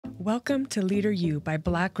Welcome to Leader U by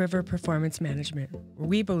Black River Performance Management, where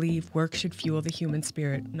we believe work should fuel the human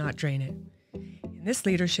spirit, not drain it. In this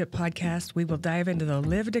leadership podcast, we will dive into the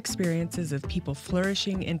lived experiences of people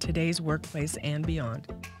flourishing in today's workplace and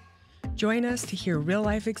beyond. Join us to hear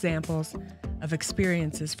real-life examples of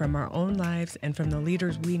experiences from our own lives and from the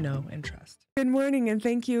leaders we know and trust. Good morning, and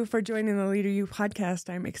thank you for joining the Leader U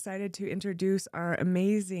podcast. I'm excited to introduce our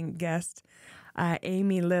amazing guest,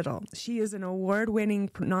 Amy Little. She is an award-winning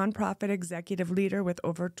nonprofit executive leader with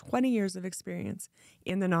over 20 years of experience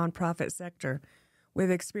in the nonprofit sector, with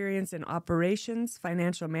experience in operations,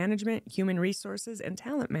 financial management, human resources, and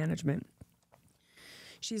talent management.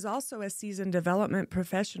 She's also a seasoned development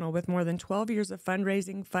professional with more than 12 years of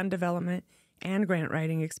fundraising, fund development, and grant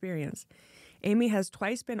writing experience. Amy has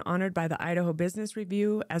twice been honored by the Idaho Business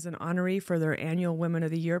Review as an honoree for their annual Women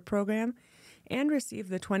of the Year program and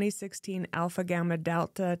received the 2016 Alpha Gamma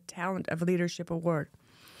Delta Talent of Leadership Award.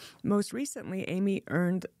 Most recently, Amy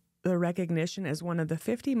earned the recognition as one of the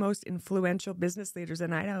 50 most influential business leaders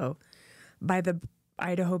in Idaho by the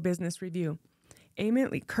Idaho Business Review.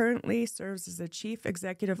 Amy currently serves as the Chief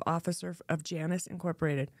Executive Officer of Jannus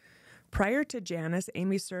Incorporated. Prior to Jannus,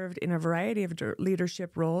 Amy served in a variety of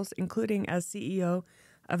leadership roles, including as CEO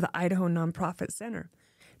of the Idaho Nonprofit Center,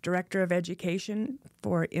 Director of Education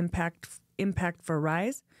for Impact for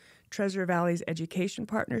Rise, Treasure Valley's Education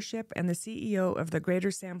Partnership, and the CEO of the Greater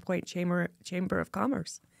Sandpoint Chamber of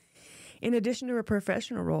Commerce. In addition to her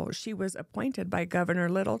professional role, she was appointed by Governor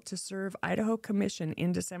Little to serve Idaho Commission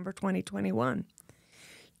in December 2021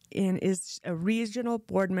 and is a regional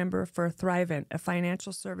board member for Thrivent, a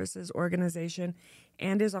financial services organization,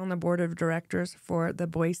 and is on the board of directors for the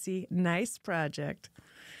Boise Nice Project.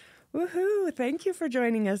 Woohoo! Thank you for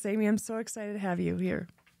joining us, Amy. I'm so excited to have you here.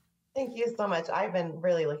 Thank you so much. I've been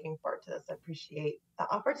really looking forward to this. I appreciate the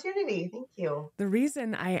opportunity. Thank you. The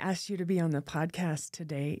reason I asked you to be on the podcast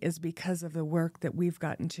today is because of the work that we've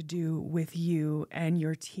gotten to do with you and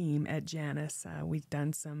your team at Jannus. We've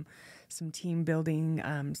done some team building,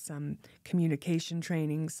 some communication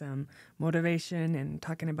training, some motivation, and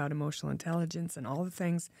talking about emotional intelligence and all the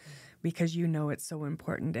things, because you know it's so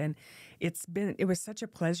important. And it was such a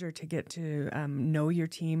pleasure to get to know your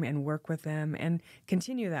team and work with them and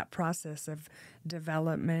continue that process of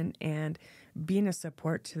development and being a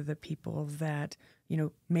support to the people that,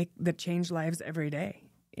 make the change lives every day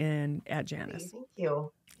at Jannus. Thank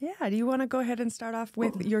you. Yeah. Do you want to go ahead and start off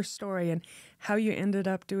with your story and how you ended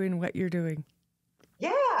up doing what you're doing?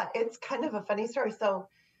 Yeah, it's kind of a funny story. So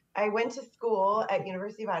I went to school at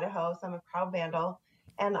University of Idaho, so I'm a proud Vandal,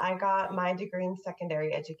 and I got my degree in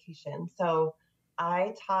secondary education. So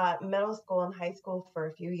I taught middle school and high school for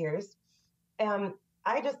a few years. I'm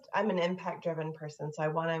an impact-driven person, so I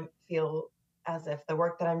want to feel as if the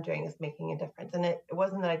work that I'm doing is making a difference. And it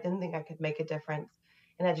wasn't that I didn't think I could make a difference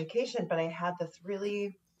in education, but I had this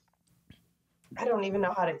really, I don't even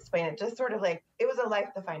know how to explain it, just sort of like, it was a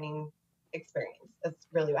life-defining experience. That's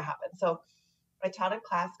really what happened. So I taught a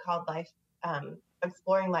class called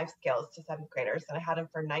Exploring Life Skills to 7th graders, and I had them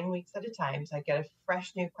for 9 weeks at a time. So I get a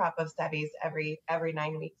fresh new crop of sevies every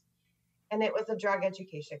 9 weeks. And it was a drug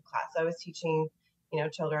education class. I was teaching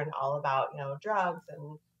children all about, drugs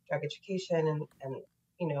and drug education and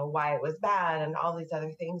why it was bad and all these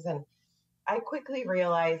other things. And I quickly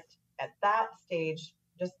realized at that stage,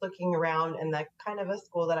 just looking around in the kind of a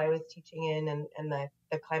school that I was teaching in and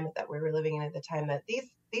the climate that we were living in at the time, that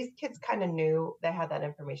these kids kind of knew they had that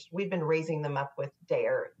information. We'd been raising them up with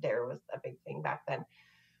DARE. DARE was a big thing back then.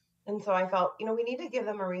 And so I felt, we need to give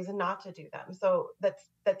them a reason not to do them. So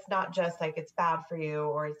that's not just like it's bad for you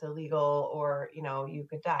or it's illegal or, you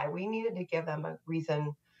could die. We needed to give them a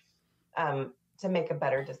reason to make a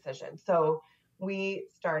better decision. So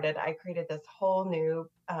I created this whole new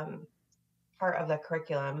part of the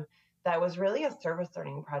curriculum that was really a service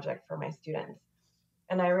learning project for my students.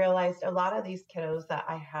 And I realized a lot of these kiddos that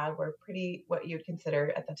I had were pretty, what you'd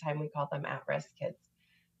consider at the time, we called them at-risk kids.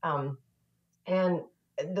 And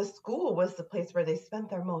the school was the place where they spent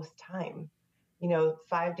their most time,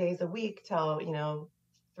 5 days a week till,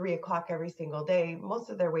 3 o'clock every single day. Most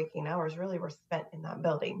of their waking hours really were spent in that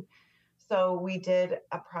building. So we did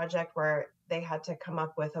a project where they had to come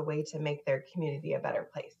up with a way to make their community a better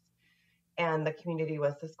place. And the community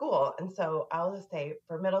was the school. And so I'll just say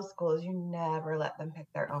for middle schools, you never let them pick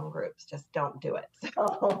their own groups. Just don't do it.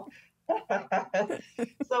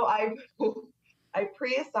 So I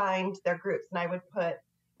pre-assigned their groups, and I would put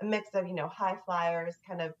a mix of, high flyers,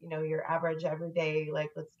 kind of, your average everyday,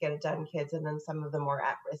 like, let's get it done kids, and then some of the more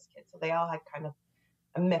at-risk kids. So they all had kind of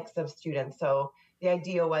a mix of students. So the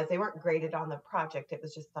idea was they weren't graded on the project. It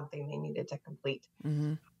was just something they needed to complete.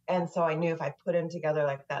 Mm-hmm. so I knew if I put them together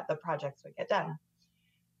like that, the projects would get done.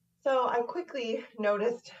 So I quickly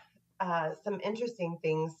noticed some interesting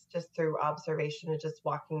things just through observation and just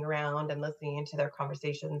walking around and listening into their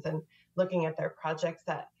conversations and looking at their projects,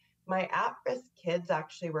 that my at-risk kids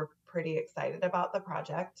actually were pretty excited about the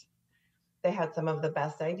project. They had some of the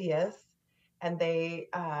best ideas, and they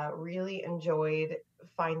really enjoyed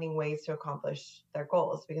finding ways to accomplish their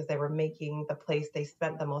goals because they were making the place they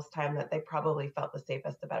spent the most time that they probably felt the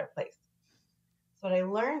safest a better place. So what I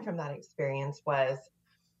learned from that experience was,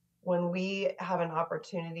 when we have an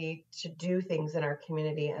opportunity to do things in our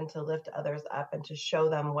community and to lift others up and to show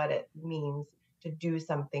them what it means to do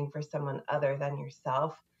something for someone other than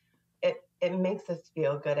yourself, it makes us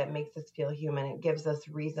feel good. It makes us feel human. It gives us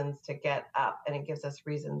reasons to get up, and it gives us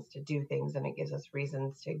reasons to do things, and it gives us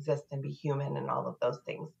reasons to exist and be human and all of those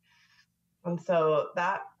things. And so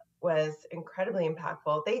that was incredibly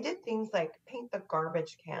impactful. They did things like paint the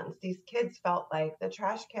garbage cans. These kids felt like the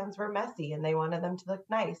trash cans were messy and they wanted them to look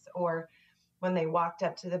nice. Or when they walked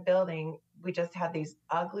up to the building, we just had these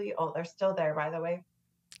ugly old, they're still there, by the way,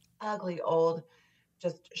 ugly old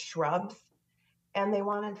just shrubs. And they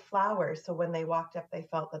wanted flowers. So when they walked up, they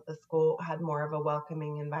felt that the school had more of a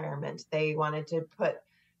welcoming environment. They wanted to put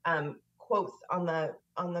quotes on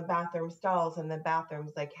the bathroom stalls and the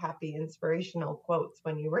bathrooms, like happy, inspirational quotes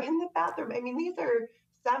when you were in the bathroom. I mean, these are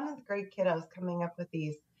 7th grade kiddos coming up with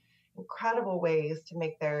these incredible ways to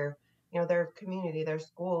make their community, their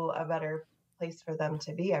school, a better place for them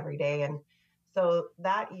to be every day. And so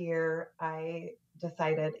that year I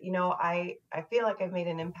decided, I feel like I've made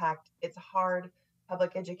an impact. It's hard.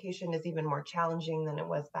 Public education is even more challenging than it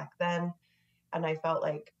was back then. And I felt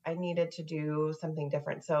like I needed to do something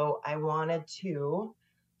different. So I wanted to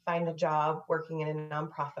find a job working in a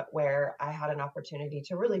nonprofit where I had an opportunity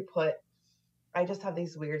to really I just have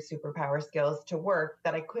these weird superpower skills to work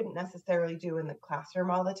that I couldn't necessarily do in the classroom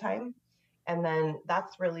all the time. And then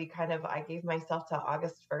that's really I gave myself to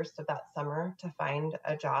August 1st of that summer to find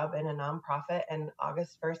a job in a nonprofit. And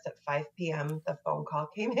August 1st at 5 p.m., the phone call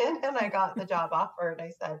came in and I got the job offer. And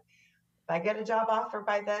I said, if I get a job offer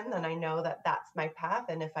by then I know that that's my path.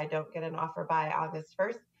 And if I don't get an offer by August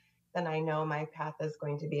 1st, then I know my path is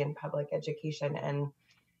going to be in public education, and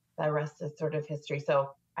the rest is sort of history.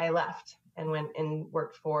 So I left and went and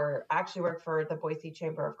worked for the Boise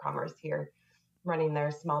Chamber of Commerce here, running their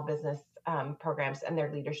small business programs and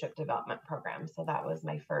their leadership development program. So that was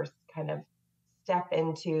my first kind of step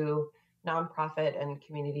into nonprofit and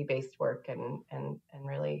community-based work, and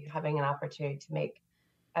really having an opportunity to make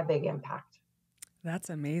a big impact. That's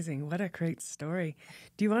amazing. What a great story.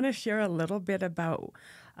 Do you want to share a little bit about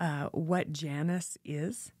what Jannus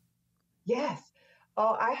is? Yes.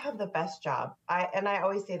 Oh, I have the best job. I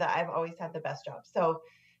always say that I've always had the best job. So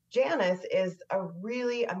Jannus is a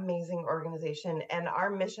really amazing organization, and our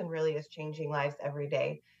mission really is changing lives every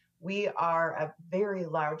day. We are a very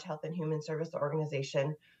large health and human service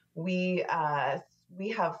organization. We have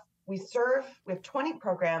 20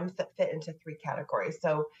 programs that fit into 3 categories.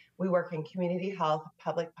 So we work in community health,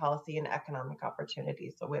 public policy, and economic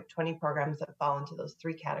opportunities. So we have 20 programs that fall into those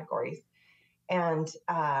 3 categories. And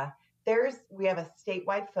we have a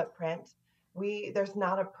statewide footprint. There's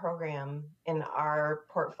not a program in our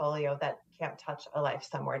portfolio that can't touch a life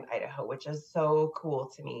somewhere in Idaho, which is so cool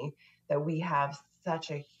to me, that we have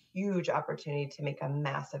such a huge opportunity to make a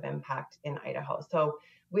massive impact in Idaho. So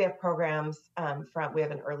we have programs we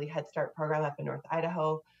have an early Head Start program up in North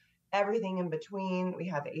Idaho, everything in between. We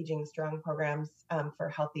have Aging Strong programs for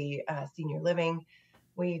healthy senior living.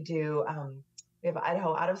 We have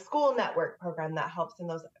Idaho Out of School Network program that helps in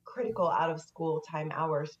those critical out of school time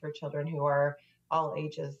hours for children who are all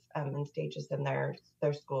ages and stages in their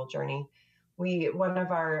school journey. One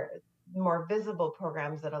of our more visible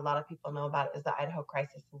programs that a lot of people know about is the Idaho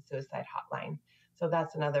Crisis and Suicide Hotline. So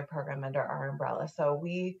that's another program under our umbrella. So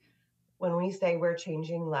when we say we're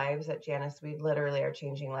changing lives at Jannus, we literally are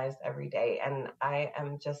changing lives every day. And I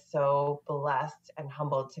am just so blessed and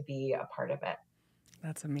humbled to be a part of it.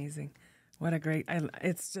 That's amazing. What a great,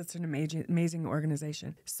 it's just an amazing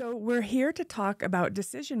organization. So we're here to talk about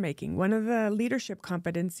decision-making. One of the leadership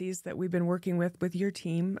competencies that we've been working with your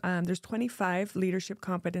team, there's 25 leadership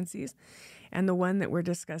competencies, and the one that we're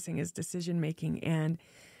discussing is decision-making. And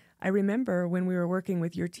I remember when we were working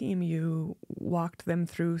with your team, you walked them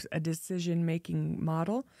through a decision-making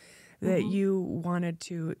model that you wanted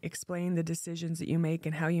to explain the decisions that you make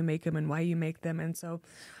and how you make them and why you make them. And so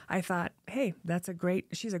I thought, hey,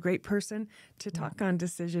 she's a great person to talk on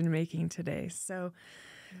decision-making today. So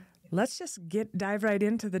let's just dive right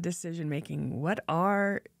into the decision-making. What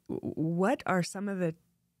are some of the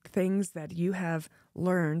things that you have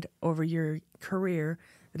learned over your career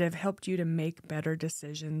that have helped you to make better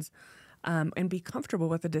decisions and be comfortable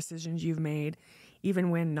with the decisions you've made, even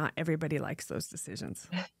when not everybody likes those decisions?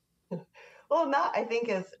 Well, that I think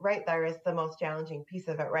is right there is the most challenging piece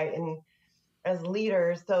of it, right? And as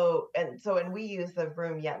leaders, and we use the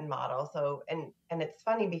Vroom-Yetton model. So, and it's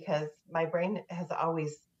funny because my brain has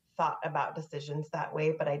always thought about decisions that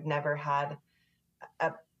way, but I'd never had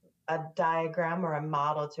a, a diagram or a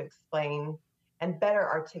model to explain and better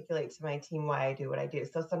articulate to my team why I do what I do.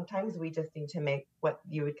 So sometimes we just need to make what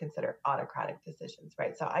you would consider autocratic decisions,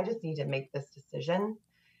 right? So I just need to make this decision,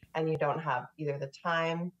 and you don't have either the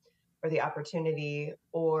time or the opportunity,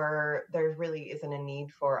 or there really isn't a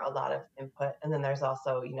need for a lot of input. And then there's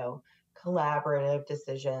also, collaborative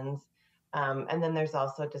decisions. And then there's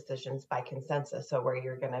also decisions by consensus. So where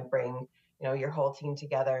you're going to bring, your whole team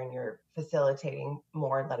together and you're facilitating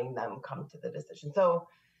more and letting them come to the decision. So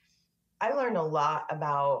I learned a lot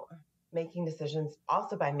about making decisions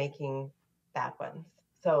also by making bad ones.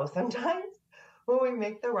 So sometimes when we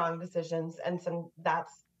make the wrong decisions, and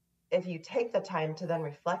that's if you take the time to then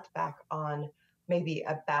reflect back on maybe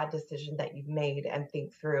a bad decision that you've made and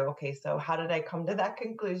think through, okay, so how did I come to that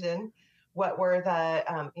conclusion? What were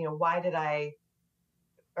the, why did I,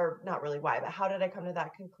 or not really why, but how did I come to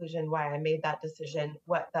that conclusion? Why I made that decision?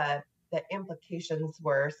 What the implications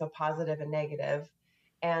were, so positive and negative.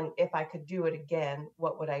 And if I could do it again,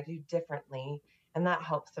 what would I do differently? And that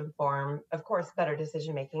helps inform, of course, better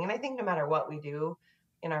decision making. And I think no matter what we do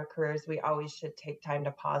in our careers, we always should take time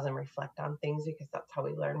to pause and reflect on things, because that's how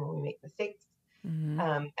we learn when we make mistakes.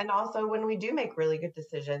 Mm-hmm. And also when we do make really good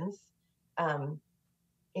decisions,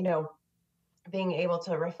 being able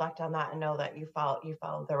to reflect on that and know that you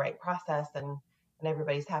follow the right process and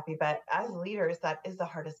everybody's happy. But as leaders, that is the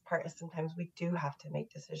hardest part, is sometimes we do have to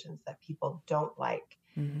make decisions that people don't like.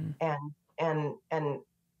 Mm-hmm. And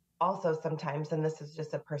also sometimes, and this is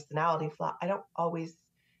just a personality flaw, I don't always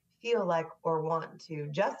feel like or want to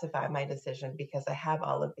justify my decision because I have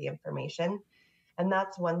all of the information. And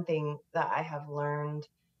that's one thing that I have learned,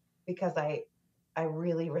 because I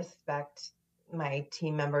really respect my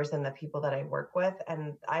team members and the people that I work with.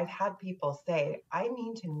 And I've had people say, I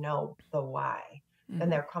need to know the why. Mm-hmm.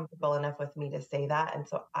 And they're comfortable enough with me to say that. And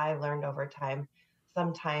so I learned over time,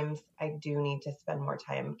 sometimes I do need to spend more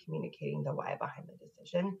time communicating the why behind the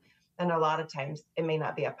decision. And a lot of times it may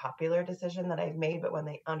not be a popular decision that I've made, but when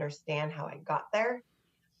they understand how I got there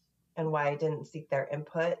and why I didn't seek their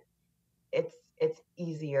input, it's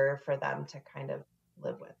easier for them to kind of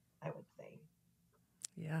live with, I would say.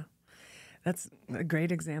 Yeah, that's a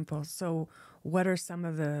great example. So what are some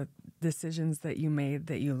of the decisions that you made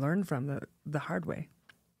that you learned from the hard way?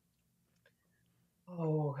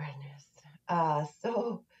 Oh, goodness.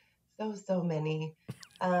 So many.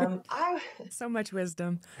 So much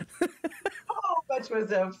wisdom. So much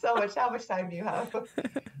wisdom. So much. How much time do you have?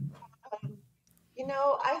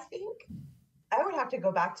 I think I would have to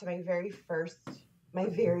go back to my very first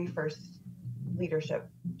leadership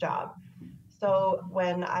job. So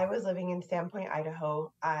when I was living in Sandpoint,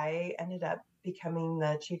 Idaho, I ended up becoming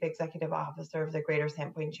the chief executive officer of the Greater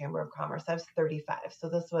Sandpoint Chamber of Commerce. I was 35. So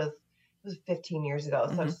this was 15 years ago.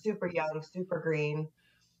 So mm-hmm. Super young, super green.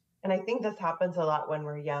 And I think this happens a lot when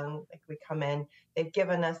we're young. Like we come in, they've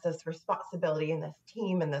given us this responsibility and this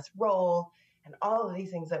team and this role and all of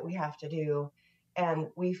these things that we have to do. And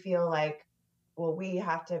we feel like, well, we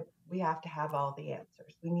have to have all the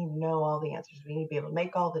answers. We need to know all the answers. We need to be able to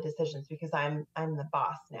make all the decisions because I'm the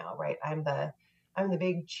boss now, right? I'm the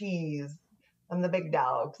big cheese. I'm the big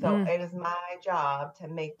dog. So It is my job to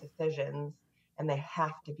make decisions, and they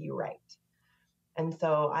have to be right. And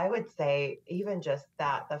so I would say even just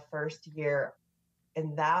that, the first year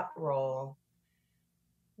in that role,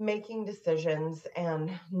 making decisions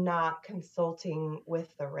and not consulting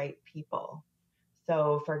with the right people.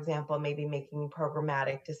 So, for example, maybe making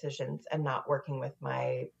programmatic decisions and not working with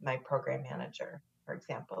my program manager, for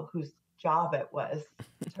example, whose job it was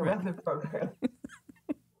to run the program.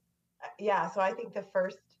 Yeah, so I think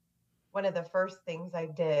one of the first things I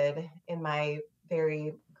did in my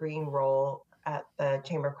very green role at the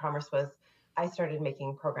Chamber of Commerce was I started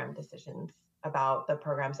making program decisions about the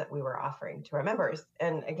programs that we were offering to our members.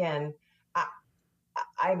 And again,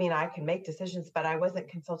 I can make decisions, but I wasn't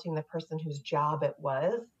consulting the person whose job it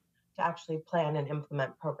was to actually plan and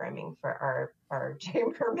implement programming for our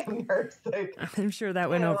chamber members. Like, I'm sure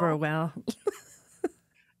that went over well.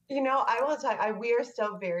 I will tell you, we are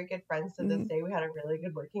still very good friends to this day. We had a really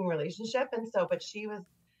good working relationship. And so, but she was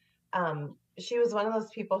one of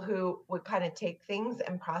those people who would kind of take things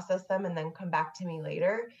and process them and then come back to me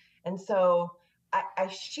later. And so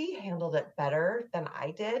she handled it better than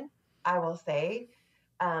I did, I will say.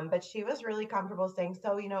 But she was really comfortable saying,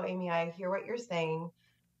 so, Amy, I hear what you're saying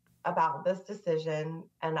about this decision,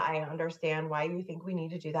 and I understand why you think we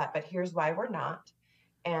need to do that, but here's why we're not.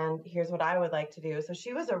 And here's what I would like to do. So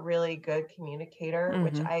she was a really good communicator,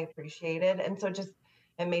 which I appreciated. And so just,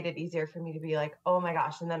 it made it easier for me to be like, oh my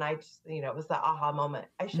gosh. And then I just, it was the aha moment.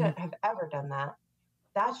 I shouldn't have ever done that.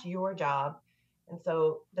 That's your job. And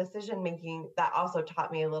so decision making, that also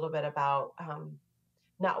taught me a little bit about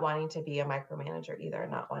not wanting to be a micromanager either,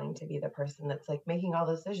 not wanting to be the person that's like making all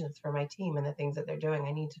the decisions for my team and the things that they're doing.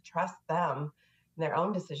 I need to trust them in their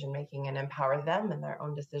own decision making and empower them in their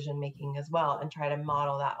own decision making as well, and try to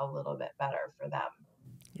model that a little bit better for them.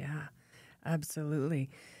 Yeah, absolutely.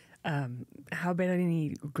 How about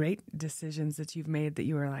any great decisions that you've made that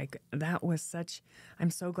you were like, I'm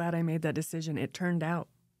so glad I made that decision. It turned out.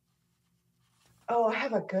 Oh, I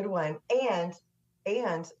have a good one. And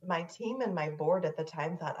my team and my board at the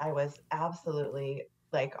time thought I was absolutely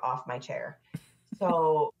like off my chair.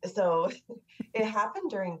 So it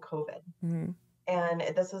happened during COVID. And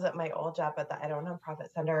this was at my old job at the Idaho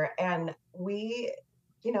Nonprofit Center. And we,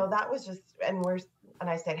 that was just, and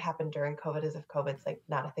I say it happened during COVID as if COVID's like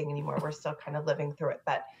not a thing anymore. We're still kind of living through it,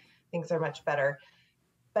 but things are much better.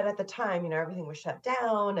 But at the time, everything was shut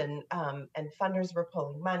down, and funders were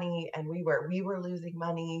pulling money, and we were losing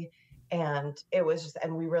money. And it was just,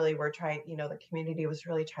 and we really were trying, the community was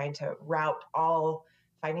really trying to route all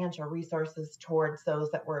financial resources towards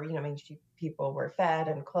those that were, making sure people were fed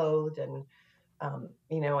and clothed and,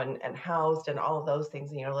 and housed and all of those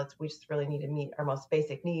things. We just really need to meet our most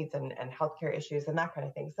basic needs and healthcare issues and that kind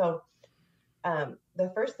of thing. So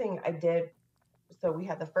the first thing I did, so we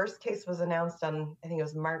had the first case was announced on, I think it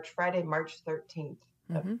was Friday, March 13th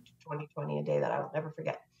of 2020, a day that I will never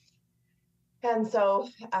forget. And so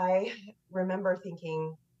I remember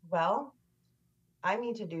thinking, well, I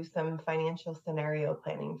need to do some financial scenario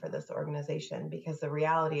planning for this organization, because the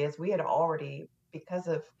reality is we had already, because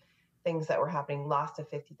of things that were happening, lost a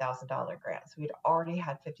 $50,000 grant. So we'd already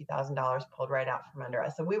had $50,000 pulled right out from under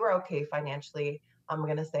us. So we were okay financially. I'm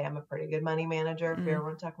going to say I'm a pretty good money manager if we ever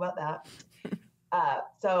want to talk about that.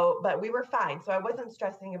 But we were fine. So I wasn't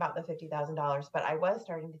stressing about the $50,000, but I was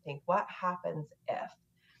starting to think, what happens if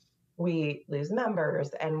we lose members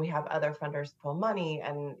and we have other funders pull money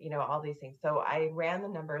and, all these things. So I ran the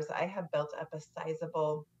numbers. I have built up a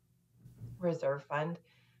sizable reserve fund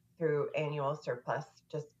through annual surplus,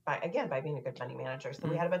 just by being a good money manager. So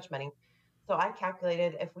we had a bunch of money. So I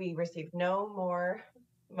calculated if we received no more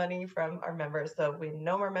money from our members, so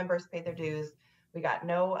no more members paid their dues, we got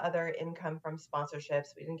no other income from sponsorships,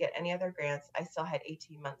 we didn't get any other grants, I still had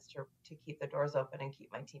 18 months to keep the doors open and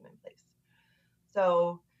keep my team in place.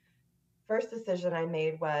 So first decision I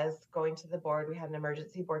made was going to the board. We had an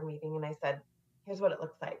emergency board meeting, and I said, here's what it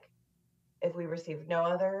looks like. If we receive no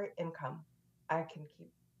other income, I can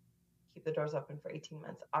keep the doors open for 18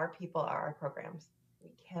 months. Our people are our programs.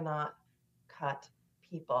 We cannot cut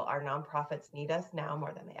people. Our nonprofits need us now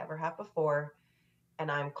more than they ever have before.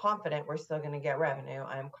 And I'm confident we're still going to get revenue.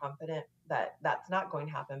 I'm confident that that's not going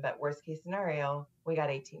to happen. But worst case scenario, we got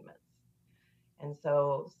 18 months. And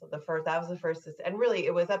so that was the first, and really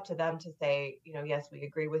it was up to them to say, yes, we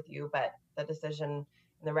agree with you, but the decision and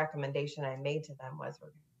the recommendation I made to them was, we're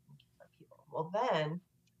going to keep our people. Well,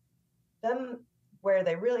 then where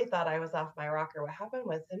they really thought I was off my rocker, what happened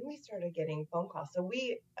was then we started getting phone calls. So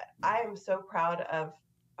I am so proud of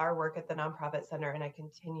our work at the Nonprofit Center, and I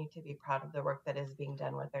continue to be proud of the work that is being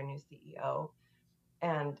done with our new CEO.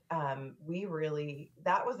 And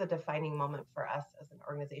that was a defining moment for us as an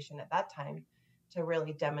organization at that time, to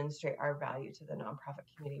really demonstrate our value to the nonprofit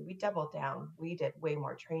community. We doubled down. We did way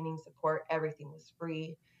more training, support. Everything was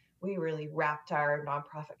free. We really wrapped our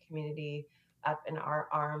nonprofit community up in our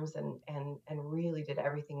arms and really did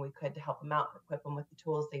everything we could to help them out, equip them with the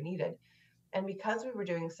tools they needed. And because we were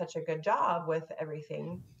doing such a good job with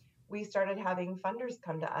everything, we started having funders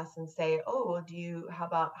come to us and say, oh,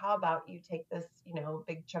 how about you take this,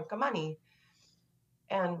 big chunk of money?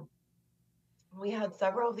 And we had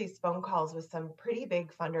several of these phone calls with some pretty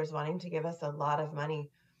big funders wanting to give us a lot of money.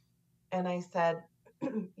 And I said,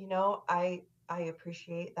 I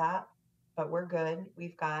appreciate that, but we're good.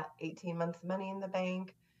 We've got 18 months money in the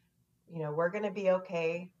bank. We're going to be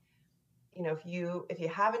okay. If you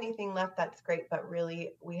have anything left, that's great. But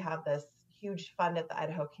really, we have this huge fund at the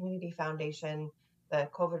Idaho Community Foundation, the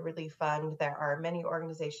COVID Relief Fund. There are many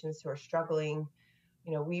organizations who are struggling.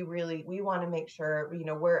 We want to make sure,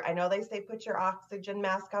 I know they say put your oxygen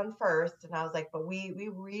mask on first. And I was like, but we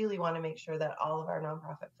really want to make sure that all of our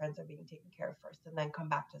nonprofit friends are being taken care of first, and then come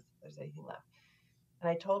back to us if there's anything left. And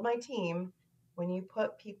I told my team, when you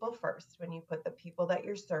put people first, when you put the people that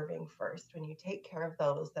you're serving first, when you take care of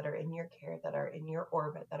those that are in your care, that are in your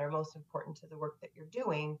orbit, that are most important to the work that you're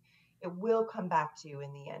doing, it will come back to you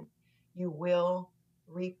in the end. You will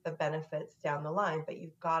reap the benefits down the line, but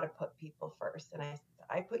you've got to put people first. And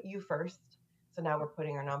I put you first. So now we're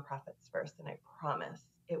putting our nonprofits first, and I promise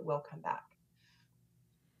it will come back.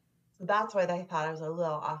 So that's why they thought I was a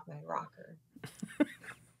little off my rocker.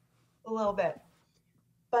 A little bit.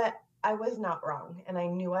 But I was not wrong, and I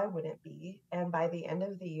knew I wouldn't be. And by the end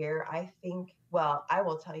of the year, I think, well, I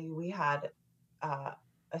will tell you, we had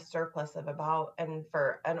a surplus of about, and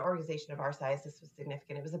for an organization of our size, this was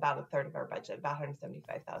significant. It was about a third of our budget, about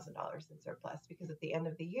 $175,000 in surplus, because at the end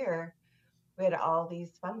of the year, we had all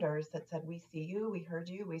these funders that said, we see you, we heard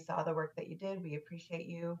you, we saw the work that you did, we appreciate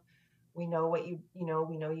you. We know what we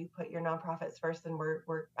know you put your nonprofits first,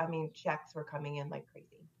 and checks were coming in like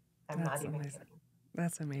crazy. I'm not even kidding.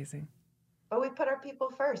 That's amazing. But we put our people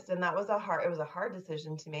first, and it was a hard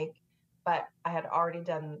decision to make, but I had already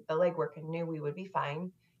done the legwork and knew we would be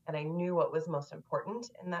fine. And I knew what was most important.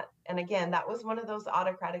 And again, that was one of those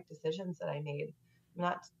autocratic decisions that I made.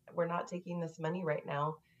 We're not taking this money right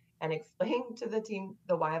now, and explaining to the team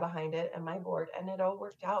the why behind it and my board, and it all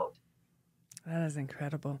worked out. That is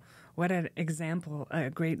incredible. What an example, a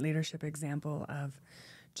great leadership example of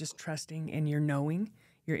just trusting in your knowing,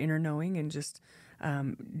 your inner knowing, and just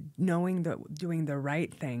knowing that doing the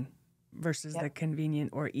right thing versus the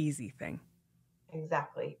convenient or easy thing.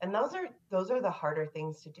 Exactly. And those are the harder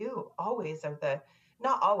things to do.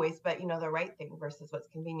 Not always, but the right thing versus what's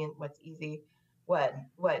convenient, what's easy, what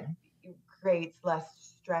creates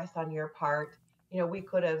less stress on your part. We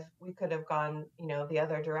could have gone, the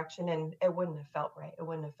other direction, and it wouldn't have felt right. It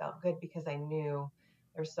wouldn't have felt good, because I knew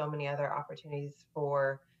there's so many other opportunities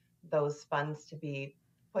for those funds to be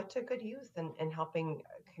put to good use and helping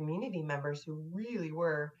community members who really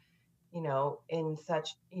were, in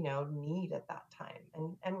such, need at that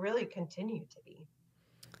time, and really continue to be.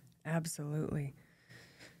 Absolutely.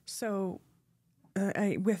 So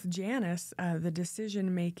with Jannus, the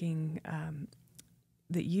decision making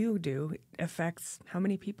that you do affects how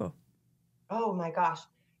many people? Oh my gosh.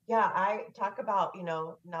 Yeah, I talk about,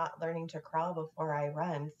 not learning to crawl before I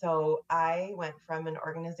run. So I went from an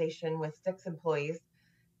organization with 6 employees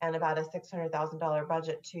and about a $600,000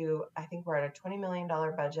 budget to, I think we're at a $20 million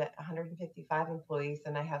budget, 155 employees,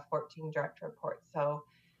 and I have 14 direct reports. So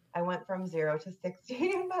I went from 0 to 60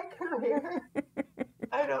 in my career.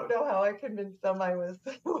 I don't know how I convinced them I was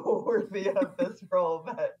worthy of this role,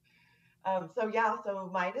 but so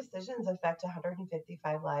my decisions affect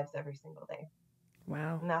 155 lives every single day.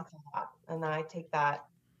 Wow. And that's a lot. And I take that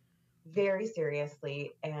very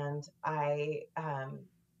seriously. And I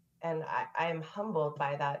am humbled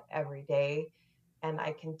by that every day. And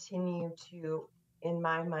I continue to, in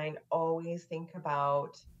my mind, always think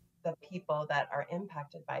about the people that are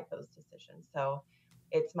impacted by those decisions. So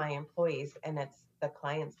it's my employees, and it's the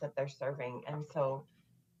clients that they're serving. And so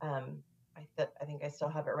I think I still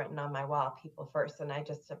have it written on my wall, people first. And I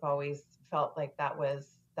just have always felt like that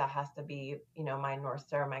has to be, my North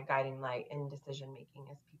Star, my guiding light in decision making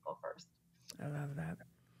is people first. I love that.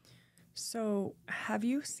 So have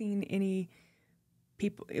you seen any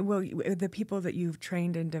people, the people that you've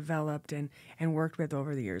trained and developed and worked with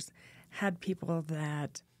over the years, had people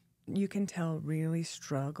that you can tell really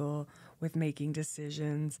struggle with making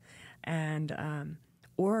decisions, and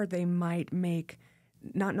or they might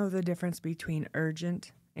not know the difference between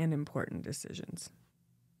urgent and important decisions?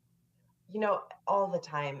 All the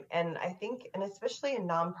time. And I think, and especially in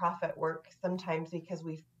nonprofit work, sometimes because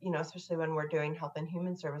especially when we're doing health and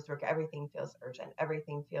human service work, everything feels urgent.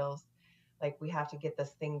 Everything feels like we have to get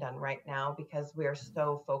this thing done right now, because we are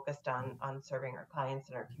so focused on serving our clients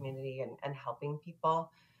and our community and helping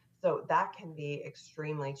people. So that can be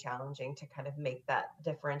extremely challenging to kind of make that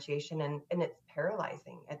differentiation, and it's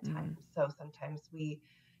paralyzing at times. So sometimes we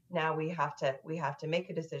have to make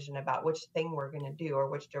a decision about which thing we're going to do or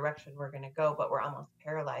which direction we're going to go, but we're almost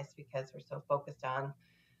paralyzed because we're so focused on,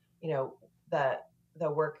 the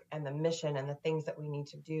work and the mission and the things that we need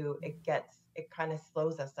to do. It kind of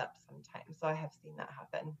slows us up sometimes. So I have seen that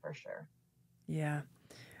happen for sure. Yeah.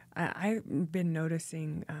 I've been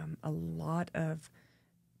noticing a lot of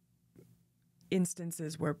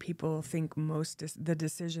instances where people think the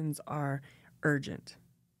decisions are urgent.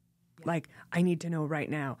 Yeah. Like, I need to know right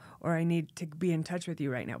now, or I need to be in touch with you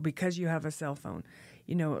right now because you have a cell phone.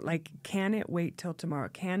 Like, can it wait till tomorrow?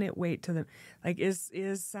 Can it wait till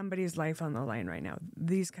is somebody's life on the line right now?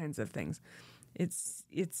 These kinds of things. It's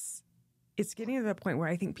getting to the point where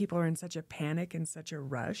I think people are in such a panic and such a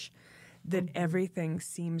rush that everything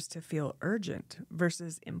seems to feel urgent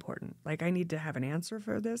versus important. Like, I need to have an answer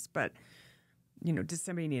for this, but, does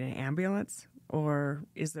somebody need an ambulance? Or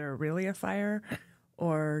is there really a fire?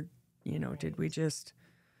 Or, did we just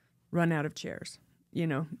run out of chairs?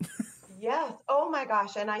 Yes. Oh my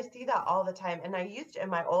gosh. And I see that all the time. And I used to, in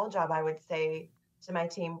my old job, I would say to my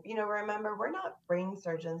team, remember, we're not brain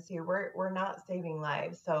surgeons here. We're not saving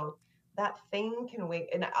lives. So that thing can wait.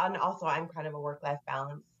 And also I'm kind of a work-life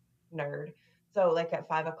balance nerd. So like at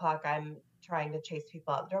 5 o'clock, I'm trying to chase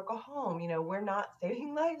people out the door, go home. We're not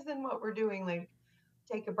saving lives in what we're doing. Like,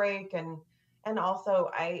 take a break. And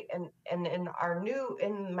also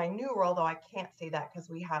in my new role, though, I can't say that because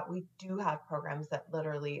we do have programs that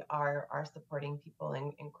literally are supporting people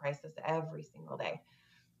in crisis every single day.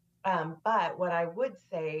 But what I would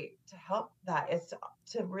say to help that is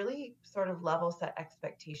to really sort of level set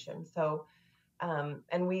expectations. So,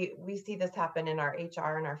 and we see this happen in our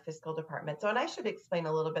HR and our fiscal department. So, and I should explain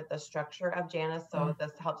a little bit the structure of Jannus. So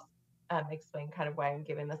this helps explain kind of why I'm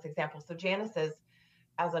giving this example. So Jannus is,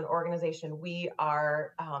 as an organization, we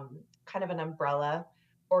are kind of an umbrella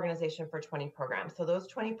organization for 20 programs. So those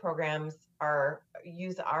 20 programs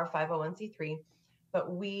use our 501c3,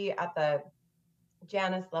 but we at the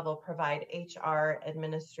Jannus level provide HR,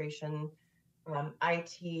 administration,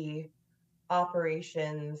 IT,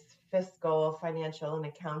 operations, fiscal, financial, and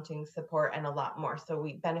accounting support, and a lot more. So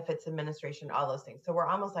we benefits administration, all those things. So we're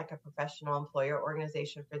almost like a professional employer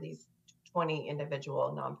organization for these 20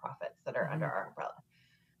 individual nonprofits that are under our umbrella.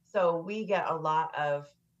 So we get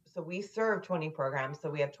so we serve 20 programs. So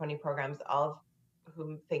we have 20 programs, all of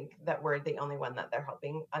whom think that we're the only one that they're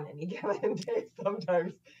helping on any given day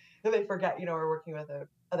sometimes. And they forget, we're working with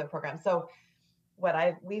other programs. So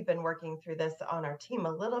we've been working through this on our team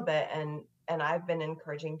a little bit, and I've been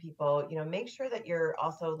encouraging people, make sure that you're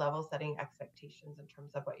also level setting expectations in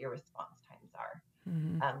terms of what your response times are.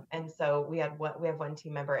 And so we have one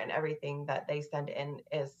team member, and everything that they send in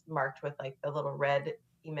is marked with like the little red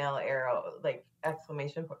email arrow, like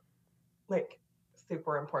exclamation point, like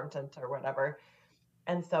super important or whatever.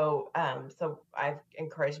 And so, so I've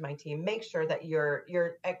encouraged my team, make sure that you're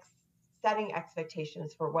setting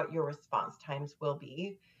expectations for what your response times will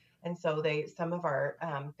be. And so some of our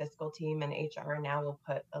fiscal team and HR now will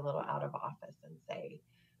put a little out of office and say,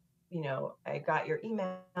 I got your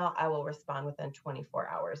email, I will respond within 24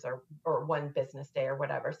 hours or one business day or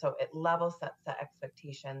whatever. So it level sets the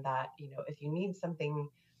expectation that, if you need something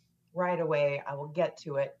right away, I will get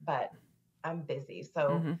to it, but I'm busy.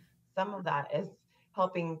 So some of that is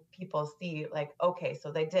helping people see like, okay, so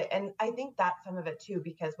they did. And I think that's some of it too,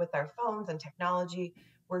 because with our phones and technology,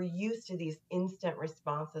 we're used to these instant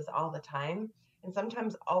responses all the time. And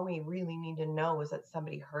sometimes all we really need to know is that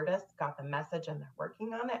somebody heard us, got the message, and they're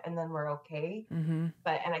working on it, and then we're okay. And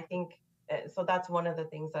I think, so that's one of the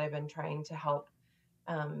things that I've been trying to help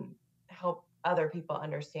other people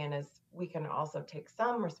understand is we can also take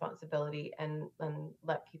some responsibility and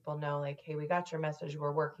let people know like, hey, we got your message,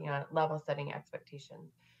 we're working on it, level setting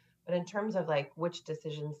expectations. But in terms of like which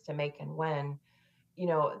decisions to make and when,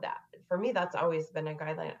 that for me, that's always been a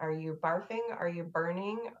guideline. Are you barfing? Are you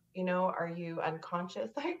burning? Are you unconscious?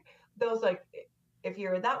 Like those, like if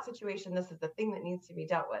you're in that situation, this is the thing that needs to be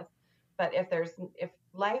dealt with. But if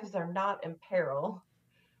lives are not in peril,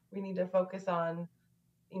 we need to focus on,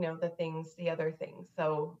 the other things.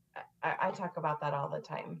 So I talk about that all the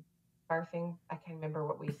time. Barfing, I can't remember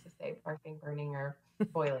what we used to say, barfing, burning, or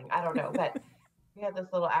boiling. I don't know, but we had this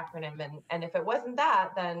little acronym, and if it wasn't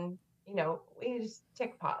that, then, we just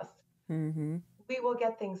tick pause. We will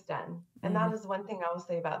get things done. And that is one thing I will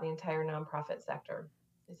say about the entire nonprofit sector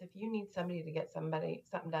is if you need somebody to get something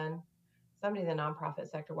done, somebody in the nonprofit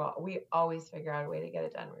sector, well, we always figure out a way to get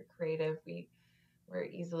it done. We're creative. We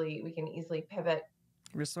can easily pivot.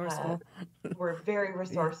 Resourceful. We're very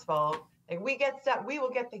resourceful. Like we get stuff, we will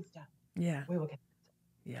get things done. Yeah. We will get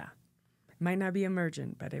things done. Yeah. Might not be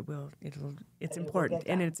emergent, but it's important.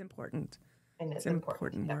 And it's important. And it's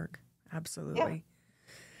important work. Absolutely. Yeah.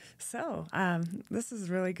 So this is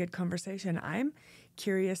a really good conversation. I'm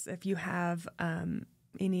curious if you have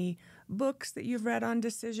any books that you've read on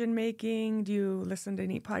decision making. Do you listen to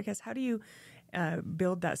any podcasts? How do you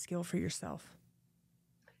build that skill for yourself?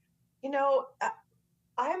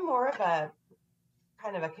 I'm more of a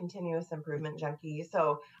kind of a continuous improvement junkie.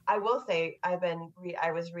 So I will say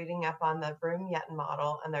I was reading up on the Vroom-Yetton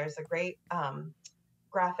model, and there's a great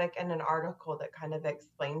graphic and an article that kind of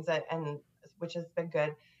explains it, and which has been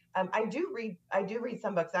good. I do read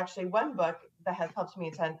some books. Actually, one book that has helped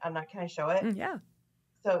me can I show it? Yeah.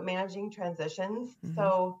 So Managing Transitions.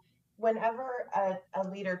 So, whenever a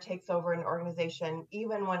leader takes over an organization,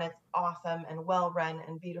 even when it's awesome and well run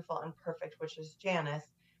and beautiful and perfect, which is Jannus,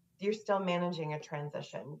 you're still managing a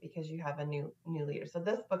transition because you have a new leader. So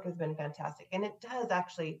this book has been fantastic, and it does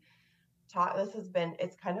actually talk.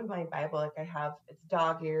 It's kind of my Bible. Like it's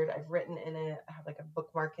dog-eared. I've written in it. I have like a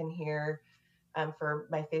bookmark in here for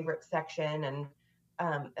my favorite section,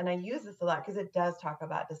 and I use this a lot because it does talk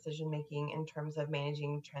about decision making in terms of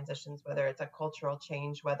managing transitions, whether it's a cultural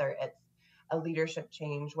change, whether it's a leadership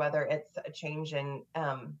change, whether it's a change in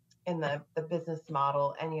the business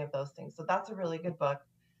model, any of those things. So that's a really good book.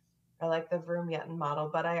 I like the Vroom-Yetton model,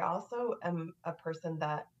 but I also am a person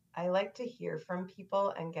that I like to hear from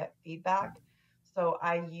people and get feedback. So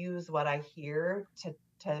I use what I hear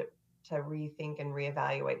to rethink and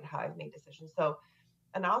reevaluate how I've made decisions. So,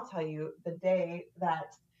 and I'll tell you, the day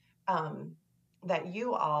that that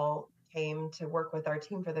you all came to work with our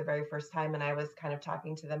team for the very first time, and I was kind of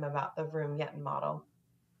talking to them about the Vroom-Yetton model.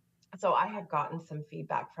 So I had gotten some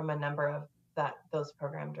feedback from a number of those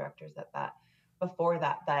program directors before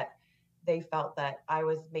that they felt that I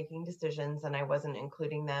was making decisions and I wasn't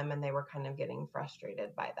including them, and they were kind of getting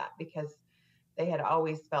frustrated by that because they had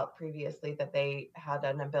always felt previously that they had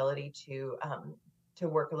an ability to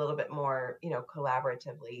work a little bit more,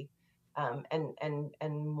 collaboratively,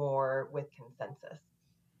 and more with consensus.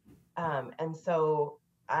 And so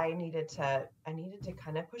I needed to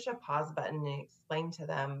kind of push a pause button and explain to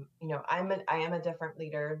them, I am a different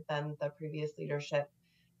leader than the previous leadership,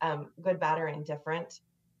 good, bad, or indifferent.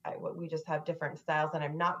 We just have different styles, and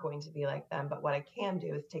I'm not going to be like them. But what I can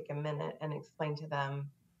do is take a minute and explain to them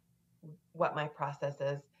what my process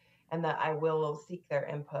is, and that I will seek their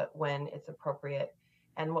input when it's appropriate.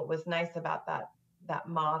 And what was nice about that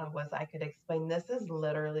model was I could explain, this is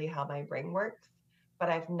literally how my brain works, but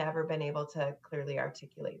I've never been able to clearly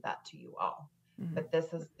articulate that to you all. Mm-hmm. But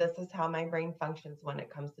this is how my brain functions when it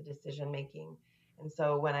comes to decision making. And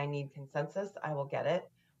so when I need consensus, I will get it.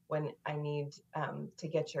 When I need to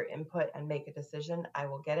get your input and make a decision, I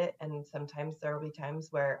will get it. And sometimes there will be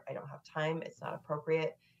times where I don't have time, it's not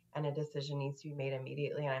appropriate, and a decision needs to be made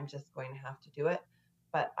immediately, and I'm just going to have to do it.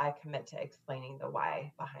 But I commit to explaining the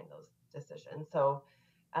why behind those decisions. So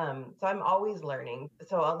I'm always learning.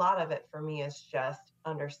 So a lot of it for me is just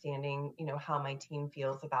understanding, how my team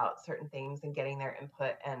feels about certain things and getting their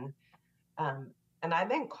input. And I've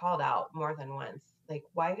been called out more than once, like,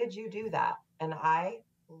 why did you do that? And I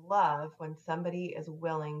love when somebody is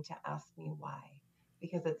willing to ask me why,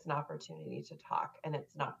 because it's an opportunity to talk, and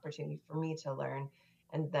it's an opportunity for me to learn,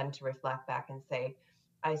 and then to reflect back and say,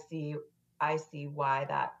 I see why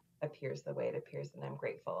that appears the way it appears, and I'm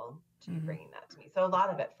grateful to you bringing that to me. So a lot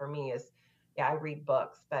of it for me is, I read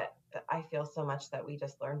books, but I feel so much that we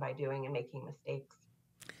just learn by doing and making mistakes.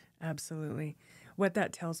 Absolutely. What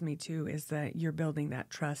that tells me too is that you're building that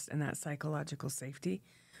trust and that psychological safety,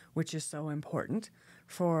 which is so important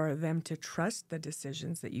for them to trust the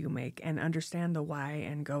decisions that you make and understand the why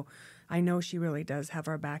and go, I know she really does have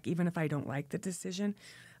our back. Even if I don't like the decision,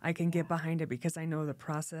 I can get behind it because I know the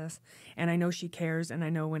process, and I know she cares, and I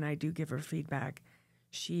know when I do give her feedback,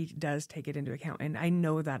 she does take it into account. And I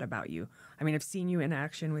know that about you. I mean, I've seen you in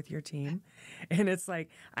action with your team, and it's like,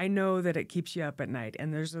 I know that it keeps you up at night,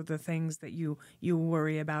 and there's the things that you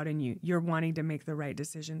worry about, and you're wanting to make the right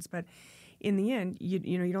decisions. But in the end, you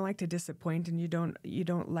don't like to disappoint, and you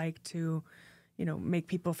don't like to, make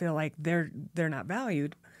people feel like they're not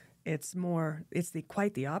valued. It's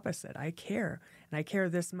quite the opposite. I care, and I care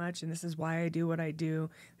this much, and this is why I do what I do.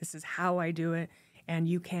 This is how I do it. And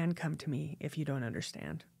you can come to me if you don't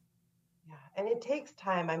understand. Yeah. And it takes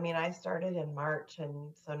time. I mean, I started in March,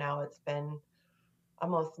 and so now it's been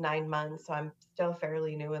almost 9 months. So I'm still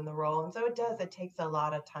fairly new in the role. And so it takes a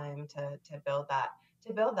lot of time to build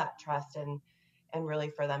that trust and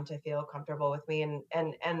really for them to feel comfortable with me. And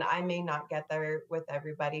I may not get there with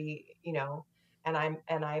everybody, and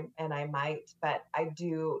I might, but I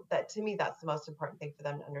do that. To me, that's the most important thing for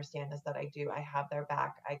them to understand, is that I have their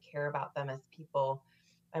back. I care about them as people.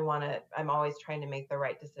 I'm always trying to make the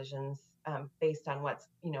right decisions based on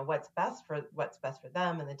what's best for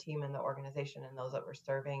them and the team and the organization and those that we're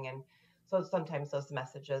serving. And so sometimes those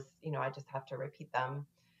messages, I just have to repeat them.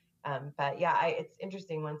 But yeah, it's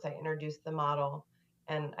interesting once I introduced the model,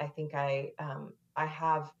 and I think I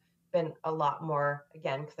have been a lot more,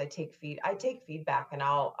 again, because I take feedback, and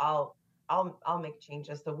I'll make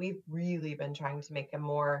changes. So we've really been trying to make a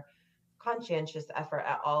more conscientious effort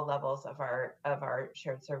at all levels of our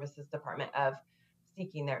shared services department of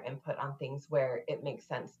seeking their input on things where it makes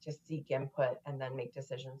sense to seek input and then make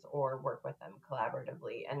decisions or work with them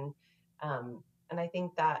collaboratively. And I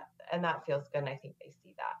think that, and that feels good. And I think they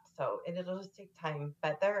see that. So it'll just take time,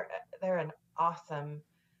 but they're an awesome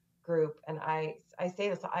group. And I say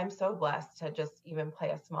this, I'm so blessed to just even play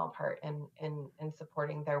a small part in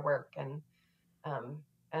supporting their work. Um,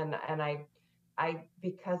 and I,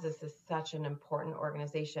 because this is such an important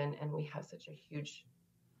organization and we have such a huge,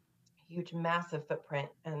 massive footprint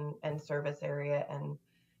and service area. And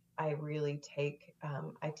I really take,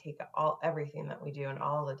 everything that we do and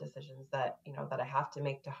all the decisions that, that I have to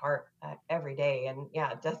make to heart every day. And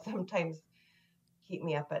yeah, it does sometimes keep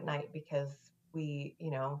me up at night because we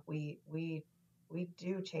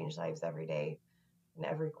do change lives every day in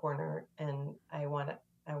every corner. And I want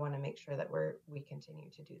to make sure that we continue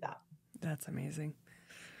to do that. That's amazing.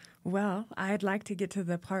 Well, I'd like to get to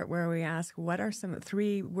the part where we ask, what are some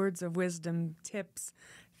 3 words of wisdom, tips,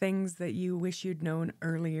 things that you wish you'd known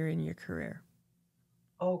earlier in your career?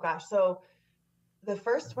 Oh gosh. So the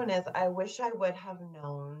first one is, I wish I would have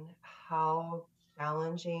known how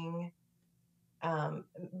challenging,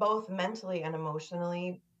 both mentally and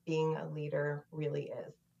emotionally, being a leader really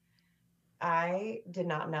is. I did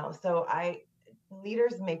not know. So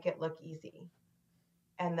leaders make it look easy.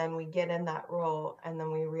 And then we get in that role and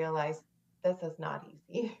then we realize this is not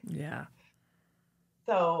easy. Yeah.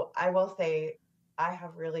 So I will say I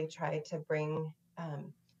have really tried to bring,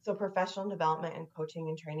 so professional development and coaching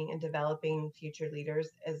and training and developing future leaders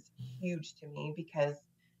is huge to me, because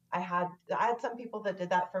I had some people that did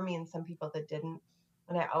that for me and some people that didn't.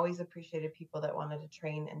 And I always appreciated people that wanted to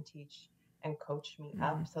train and teach and coach me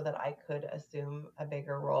up so that I could assume a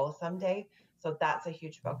bigger role someday. So that's a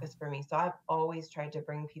huge focus for me. So I've always tried to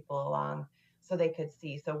bring people along so they could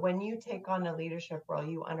see. So when you take on a leadership role,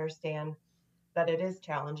 you understand that it is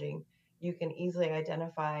challenging. You can easily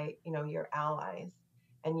identify, your allies,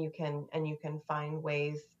 and you can find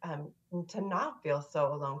ways to not feel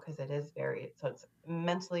so alone, because it is it's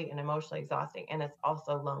mentally and emotionally exhausting, and it's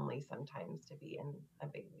also lonely sometimes to be in a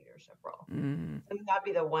big leadership role. So that'd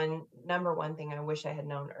be the number one thing I wish I had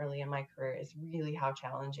known early in my career, is really how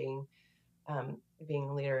challenging being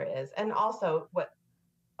a leader is. And also, what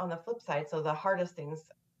on the flip side, so the hardest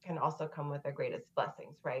things can also come with the greatest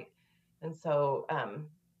blessings, right? And so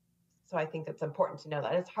so I think it's important to know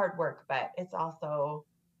that it's hard work, but it's also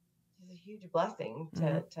just a huge blessing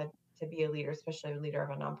to be a leader, especially a leader of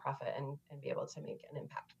a nonprofit, and be able to make an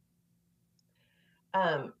impact.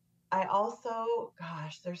 I also,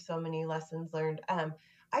 gosh, there's so many lessons learned.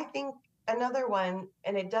 I think another one,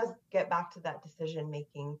 and it does get back to that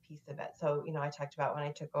decision-making piece of it. So, I talked about when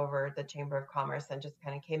I took over the Chamber of Commerce and just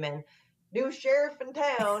kind of came in, new sheriff in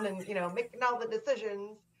town, and, making all the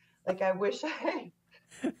decisions. Like, I wish I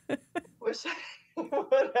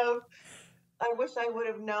would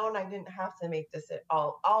have known I didn't have to make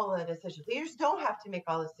all the decisions. Leaders don't have to make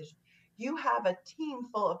all the decisions. You have a team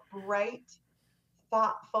full of bright,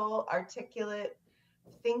 thoughtful, articulate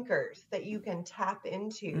thinkers that you can tap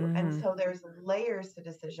into. And so there's layers to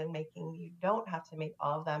decision making. You don't have to make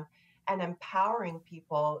all of them. And empowering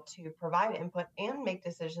people to provide input and make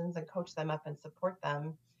decisions and coach them up and support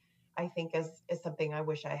them, I think is something I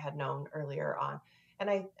wish I had known earlier on. And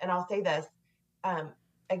I'll say this,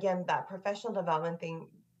 again, that professional development thing,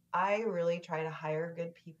 I really try to hire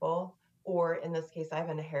good people, or in this case, I've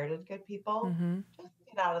inherited good people. Just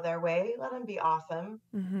get out of their way, let them be awesome,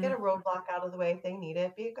 get a roadblock out of the way if they need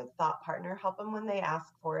it, be a good thought partner, help them when they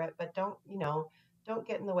ask for it, but don't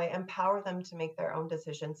get in the way, empower them to make their own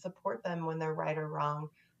decisions, support them when they're right or wrong,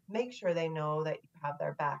 make sure they know that you have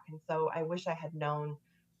their back. And so I wish I had known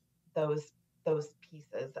those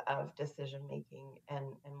pieces of decision making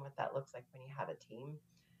and what that looks like when you have a team.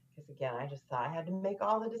 Because again, I just thought I had to make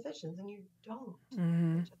all the decisions, and you don't.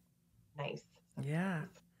 Which is nice. Yeah.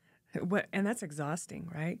 And that's exhausting,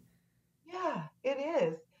 right? Yeah, it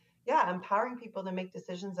is. Yeah, empowering people to make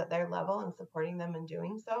decisions at their level and supporting them in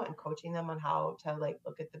doing so, and coaching them on how to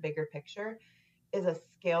look at the bigger picture, is a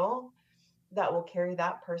skill that will carry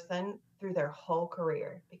that person through their whole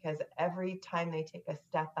career, because every time they take a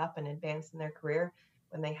step up and advance in their career,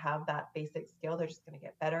 when they have that basic skill, they're just going to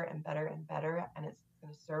get better and better and better, and it's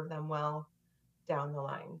going to serve them well down the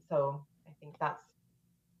line. So I think that's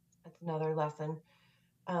another lesson.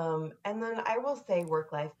 And then I will say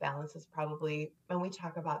work-life balance is probably, and we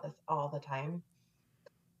talk about this all the time.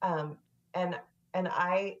 And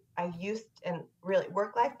I used, and really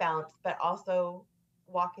work-life balance, but also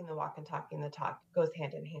walking the walk and talking the talk goes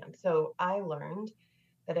hand in hand. So I learned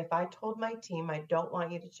that if I told my team, I don't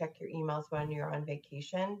want you to check your emails when you're on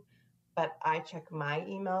vacation, but I check my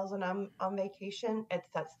emails when I'm on vacation, it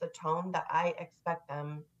sets the tone that I expect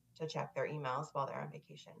them to check their emails while they're on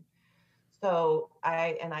vacation. So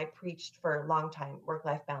I preached for a long time,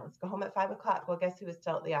 work-life balance, go home at 5 o'clock. Well, guess who was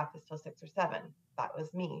still at the office till 6 or 7? That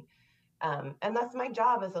was me. And that's my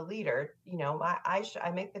job as a leader.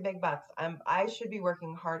 I make the big bucks. I should be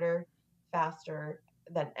working harder, faster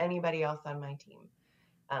than anybody else on my team.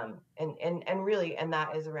 And really, and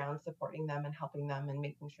that is around supporting them and helping them and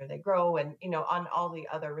making sure they grow and, on all the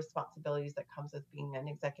other responsibilities that comes with being an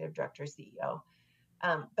executive director, CEO.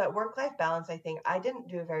 But work-life balance, I think I didn't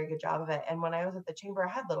do a very good job of it. And when I was at the chamber, I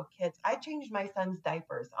had little kids. I changed my son's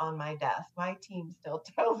diapers on my desk. My team still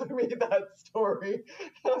tells me that story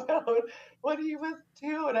about when he was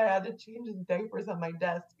 2 and I had to change his diapers on my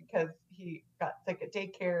desk because he got sick at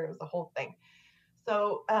daycare. It was a whole thing.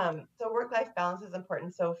 So work-life balance is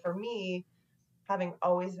important. So for me, having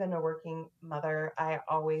always been a working mother, I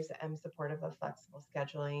always am supportive of flexible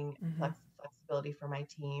scheduling, flexibility for my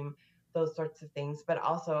team, those sorts of things. But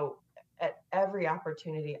also at every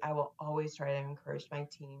opportunity, I will always try to encourage my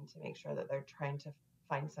team to make sure that they're trying to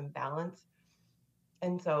find some balance.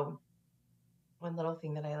 And so one little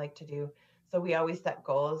thing that I like to do, so we always set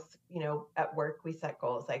goals, at work, we set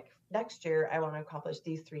goals like next year, I want to accomplish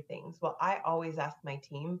these 3 things. Well, I always ask my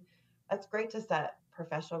team, that's great to set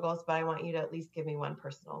professional goals, but I want you to at least give me one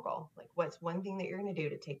personal goal. Like, what's one thing that you're going to do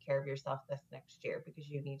to take care of yourself this next year? Because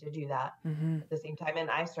you need to do that at the same time. And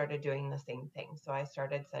I started doing the same thing. So I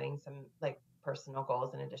started setting some like personal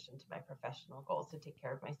goals in addition to my professional goals to take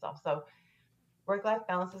care of myself. So work-life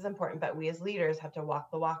balance is important, but we as leaders have to walk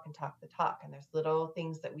the walk and talk the talk. And there's little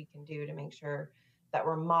things that we can do to make sure that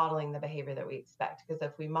we're modeling the behavior that we expect. Because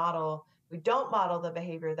if we don't model the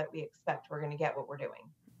behavior that we expect, we're going to get what we're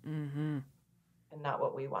doing and not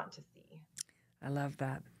what we want to see. I love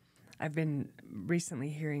that. I've been recently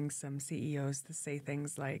hearing some CEOs to say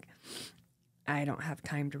things like, I don't have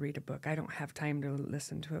time to read a book. I don't have time to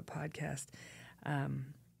listen to a podcast,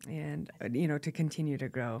 and, to continue to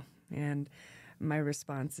grow. And my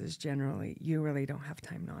response is generally, you really don't have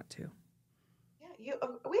time not to. Yeah,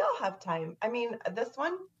 we all have time. I mean, this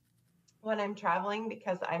one, when I'm traveling,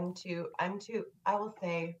 because I'm too, I will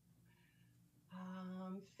say,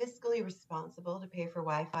 fiscally responsible to pay for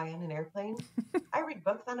Wi-Fi on an airplane. I read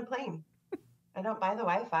books on a plane. I don't buy the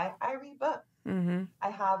Wi-Fi. I read books. I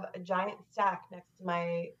have a giant stack on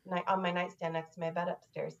my nightstand next to my bed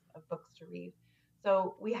upstairs of books to read.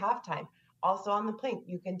 So we have time. Also on the plane,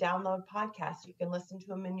 you can download podcasts. You can listen to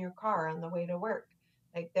them in your car on the way to work.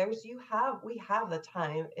 Like we have the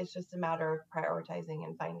time. It's just a matter of prioritizing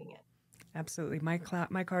and finding it. Absolutely. My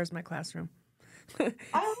car is my classroom. I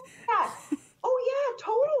love that. Oh yeah,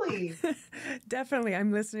 totally. Definitely.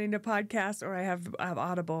 I'm listening to podcasts or I have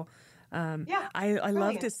Audible. I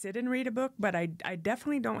love to sit and read a book, but I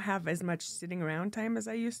definitely don't have as much sitting around time as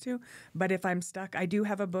I used to. But if I'm stuck, I do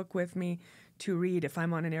have a book with me to read if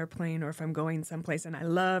I'm on an airplane or if I'm going someplace. And I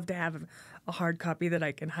love to have a hard copy that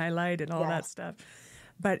I can highlight and all that stuff.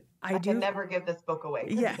 But I can never give this book away.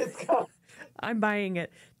 Yeah, I'm buying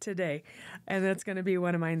it today. And that's going to be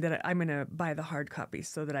one of mine that I'm going to buy the hard copy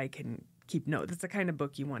so that I can keep notes. It's the kind of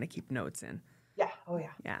book you want to keep notes in. Yeah. Oh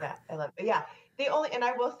yeah. Yeah. I love it. Yeah. And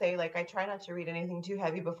I will say, like, I try not to read anything too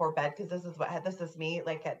heavy before bed because this is me,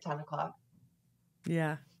 like at 10 o'clock.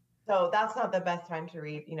 Yeah. So that's not the best time to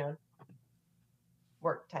read,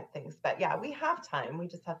 work type things. But yeah, we have time. We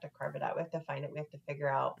just have to carve it out. We have to find it. We have to figure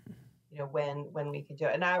out, when we can do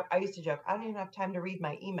it. And I used to joke, I don't even have time to read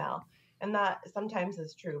my email. And that sometimes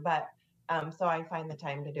is true. But so I find the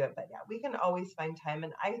time to do it. But yeah, we can always find time.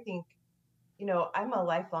 And I think, I'm a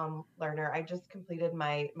lifelong learner. I just completed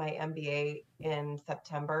my MBA in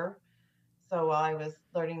September. So while I was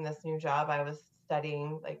learning this new job, I was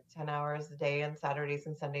studying like 10 hours a day on Saturdays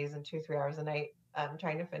and Sundays and 2-3 hours a night,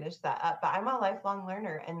 trying to finish that up. But I'm a lifelong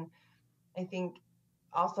learner. And I think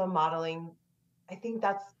also modeling, I think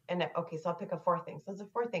that's, okay, so I'll pick a 4th thing. So it's a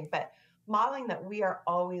 4th thing, but modeling that we are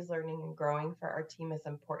always learning and growing for our team is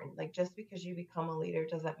important. Like just because you become a leader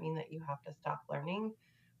doesn't mean that you have to stop learning.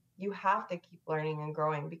 You have to keep learning and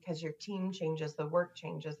growing because your team changes, the work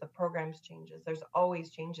changes, the programs changes. There's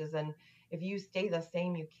always changes. And if you stay the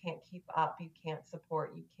same, you can't keep up, you can't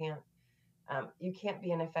support, you can't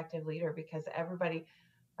be an effective leader because everybody,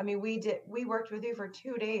 we worked with you for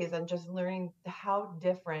 2 days and just learning how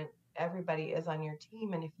different everybody is on your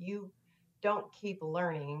team. And if you don't keep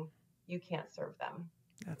learning, you can't serve them.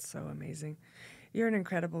 That's so amazing. You're an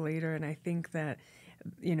incredible leader. And I think that,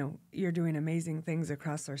 you're doing amazing things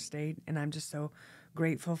across our state. And I'm just so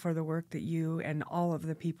grateful for the work that you and all of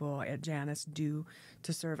the people at Jannus do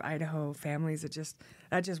to serve Idaho families.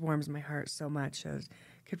 That just warms my heart so much.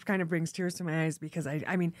 It kind of brings tears to my eyes because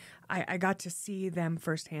I got to see them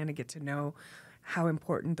firsthand and get to know how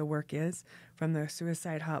important the work is, from the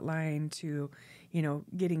suicide hotline to,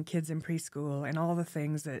 getting kids in preschool and all the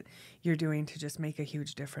things that you're doing to just make a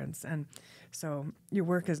huge difference. And so your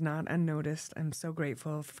work is not unnoticed. I'm so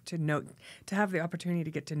grateful to have the opportunity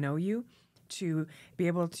to get to know you, to be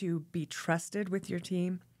able to be trusted with your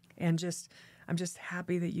team, and I'm just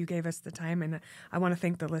happy that you gave us the time. And I want to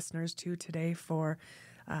thank the listeners too today for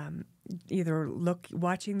either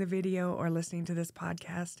watching the video or listening to this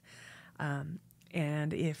podcast.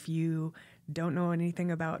 And if you don't know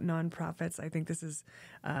anything about nonprofits, I think this is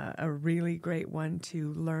a really great one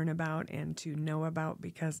to learn about and to know about,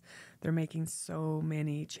 because they're making so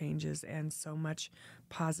many changes and so much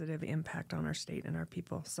positive impact on our state and our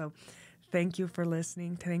people. So thank you for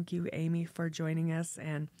listening. Thank you, Amy, for joining us,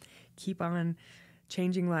 and keep on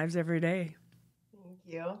changing lives every day. Thank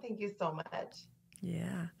you. Thank you so much.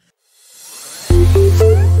 Yeah.